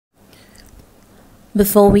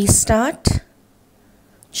Before we start,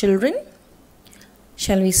 children,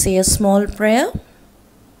 shall we say a small prayer?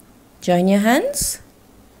 Join your hands,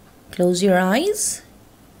 close your eyes.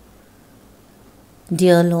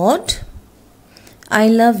 Dear Lord, I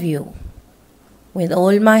love you with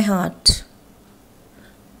all my heart.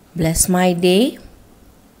 Bless my day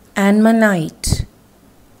and my night.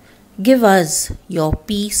 Give us your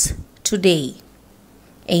peace today.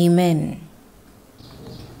 Amen.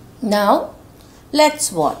 Now,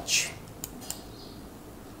 let's watch.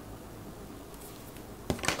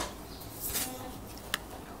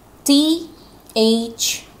 T-H-I-S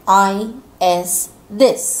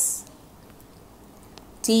this.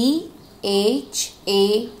 T-H-A-T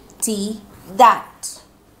that.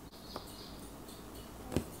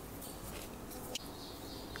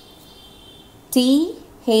 T-H-I-S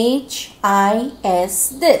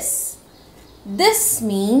this. This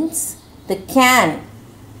means the can.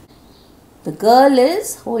 The girl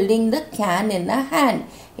is holding the can in her hand.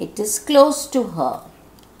 It is close to her.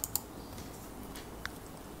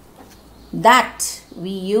 That we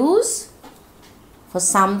use for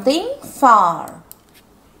something far.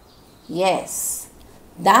 Yes,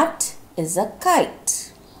 that is a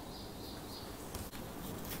kite.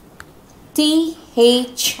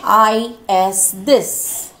 T-H-I-S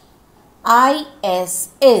this. I-S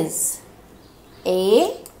is.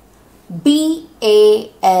 A-B-A-L-L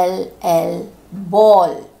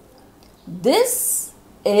ball. This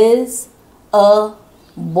is a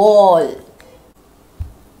ball.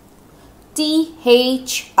 T-H-I-S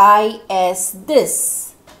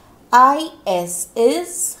this. I-S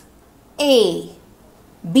is A.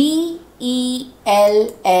 B-E-L-L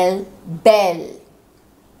bell.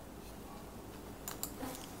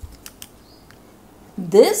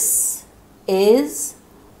 This is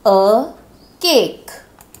a cake.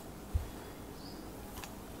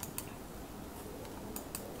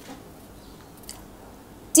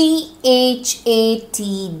 T-H-A-T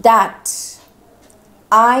that.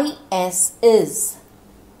 I-S is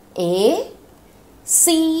A.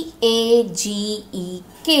 C-A-G-E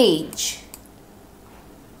cage.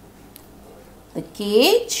 The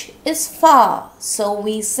cage is far, so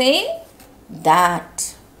we say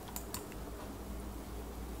that.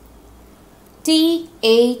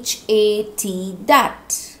 T-H-A-T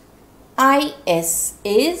that. I-S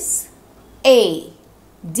is A.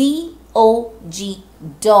 D-O-G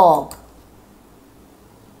dog.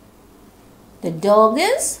 The dog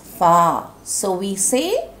is far, so we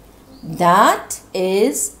say that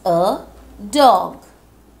is a dog.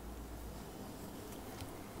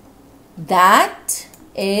 That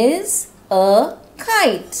is a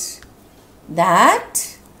kite.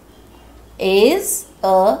 That is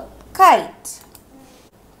a kite.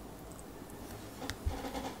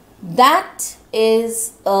 That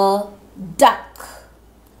is a duck.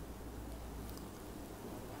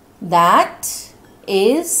 That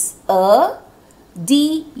is a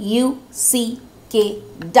D-U-C-K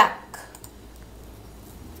duck.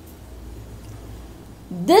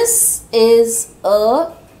 This is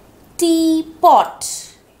a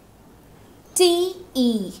teapot.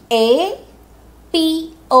 T-E-A-P-O-T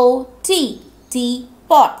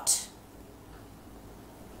teapot.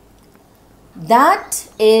 That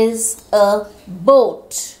is a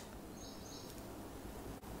boat.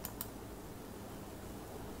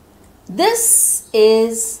 This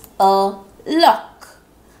is a lock.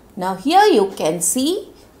 Now here you can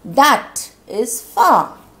see that is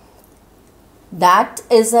far. That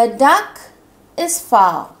is a duck is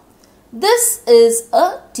far. This is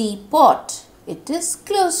a teapot. It is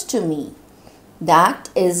close to me. That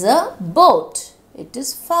is a boat. It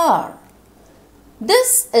is far.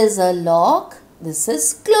 This is a log. This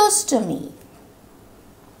is close to me.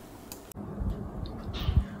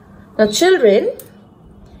 Now children,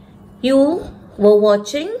 you were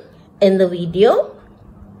watching in the video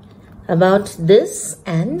about this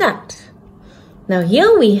and that. Now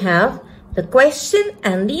here we have the question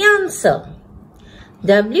and the answer.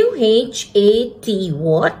 W-H-A-T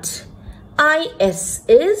what? I-S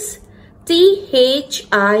is.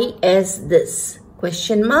 T-H-I-S this.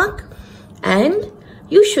 Question mark. And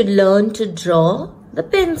you should learn to draw the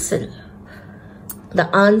pencil. The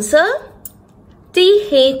answer.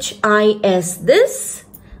 T-H-I-S this.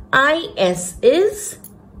 I-S is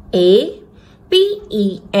A.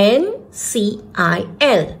 P-E-N-C-I-L.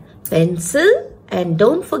 Pencil, and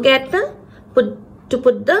don't forget to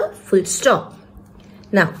put the full stop.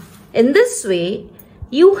 Now, in this way,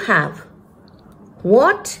 you have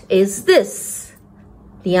what is this?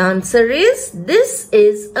 The answer is this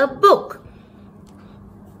is a book.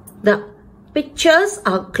 The pictures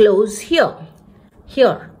are close here.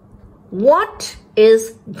 Here, what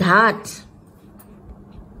is that?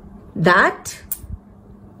 That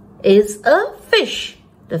is a fish.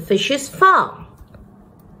 The fish is far.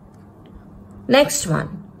 Next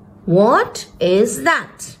one. What is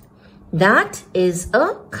that? That is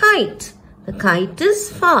a kite. The kite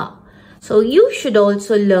is far. So you should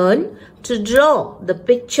also learn to draw the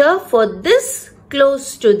picture for this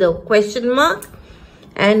close to the question mark.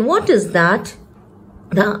 And what is that?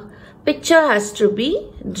 The picture has to be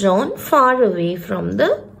drawn far away from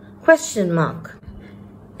the question mark.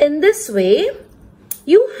 In this way,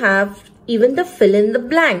 you have even the fill in the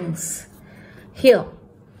blanks. Here,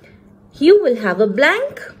 you will have a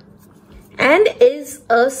blank and is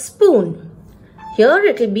a spoon. Here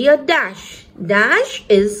it will be a dash. Dash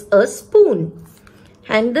is a spoon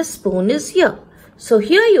and the spoon is here. So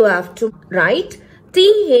here you have to write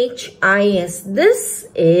THIS. This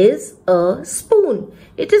is a spoon.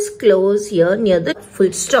 It is close here near the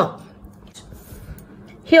full stop.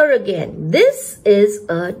 Here again, this is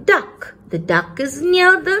a duck. The duck is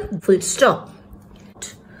near the full stop.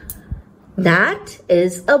 That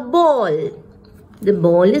is a ball. The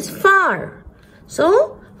ball is far.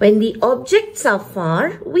 So, when the objects are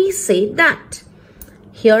far, we say that.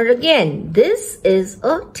 Here again, this is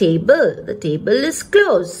a table. The table is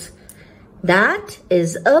close. That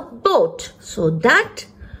is a boat. So, that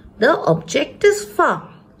the object is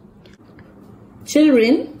far.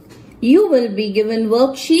 Children, you will be given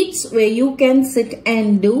worksheets where you can sit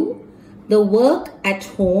and do the work at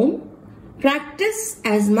home. Practice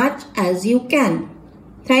as much as you can.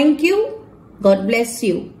 Thank you. God bless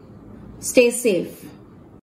you. Stay safe.